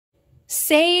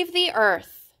Save the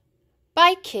Earth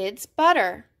by Kids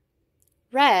Butter.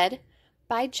 Read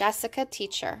by Jessica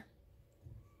Teacher.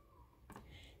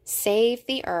 Save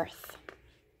the Earth.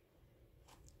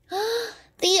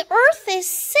 The earth is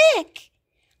sick.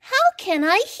 How can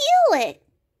I heal it?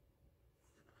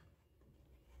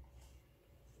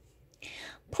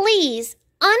 Please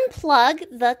unplug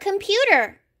the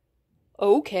computer.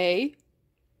 Okay.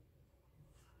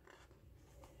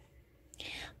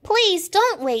 Please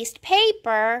don't waste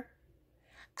paper.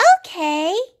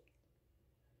 Okay.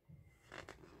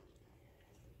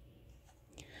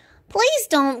 Please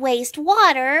don't waste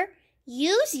water.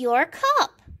 Use your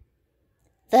cup.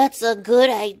 That's a good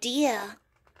idea.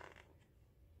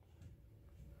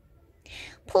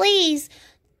 Please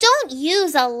don't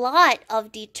use a lot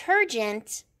of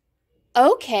detergent.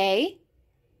 Okay.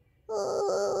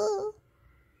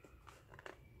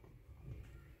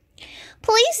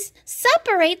 Please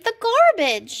separate the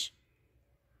garbage.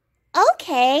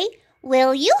 Okay,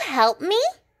 will you help me?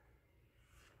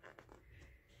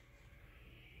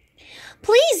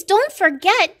 Please don't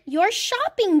forget your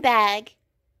shopping bag.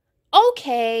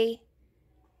 Okay.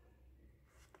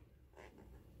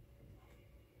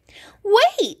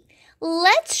 Wait,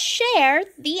 let's share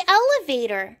the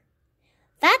elevator.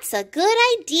 That's a good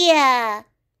idea.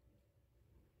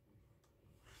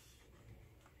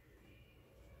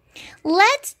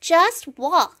 Let's just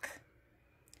walk.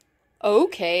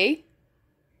 Okay.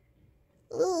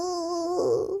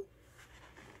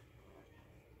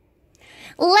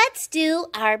 Let's do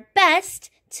our best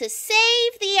to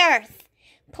save the earth.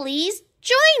 Please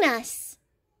join us.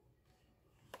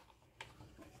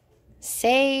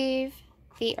 Save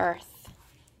the Earth.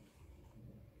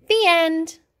 The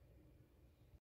end.